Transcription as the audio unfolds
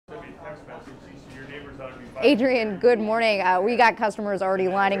Adrian, good morning. We got customers already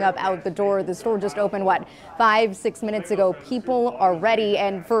lining up out the door. The store just opened, what, 5-6 minutes ago. People are ready,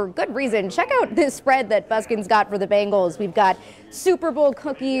 and for good reason. Check out this spread that Buskin's got for the Bengals. We've got Super Bowl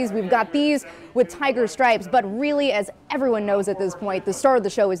cookies. We've got these with tiger stripes. But really, as everyone knows at this point, the star of the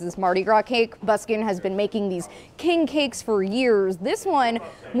show is this Mardi Gras cake. Buskin has been making these king cakes for years. This one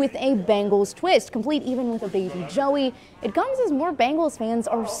with a Bengals twist, complete even with a baby Joey. It comes as more Bengals fans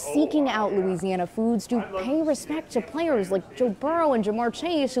are seeking out Louisiana foods to pay respect to players like Joe Burrow and Jamar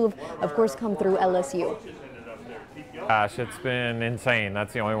Chase, who have, of course, come through LSU. Gosh, it's been insane.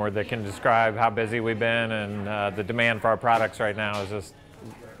 That's the only word that can describe how busy we've been, and the demand for our products right now is just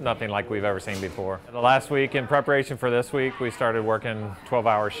nothing like we've ever seen before. The last week, in preparation for this week, we started working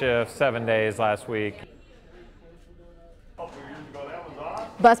 12-hour shifts, 7 days last week.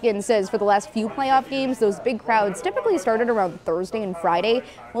 Buskin says for the last few playoff games, those big crowds typically started around Thursday and Friday.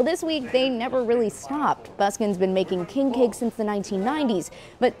 Well, this week, they never really stopped. Buskin's been making king cakes since the 1990s,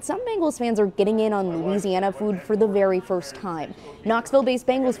 but some Bengals fans are getting in on Louisiana food for the very first time. Knoxville-based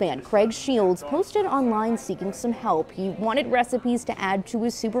Bengals fan Craig Shields posted online seeking some help. He wanted recipes to add to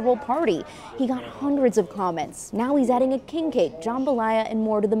his Super Bowl party. He got hundreds of comments. Now he's adding a king cake, jambalaya, and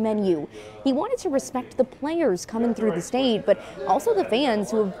more to the menu. He wanted to respect the players coming through the state, but also the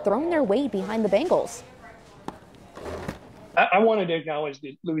fans who have thrown their weight behind the Bengals. I wanted to acknowledge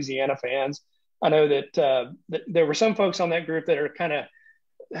the Louisiana fans. I know that there were some folks on that group that are kind of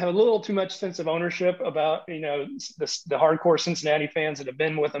have a little too much sense of ownership about, you know, the hardcore Cincinnati fans that have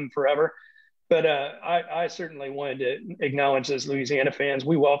been with them forever. But I certainly wanted to acknowledge those Louisiana fans.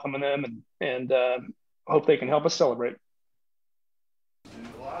 We welcome them and hope they can help us celebrate.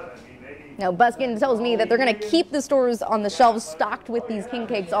 Now, Buskin tells me that they're going to keep the stores on the shelves stocked with these king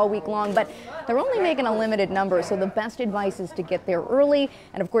cakes all week long, but they're only making a limited number, so the best advice is to get there early.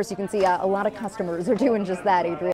 And of course, you can see a lot of customers are doing just that, Adrian.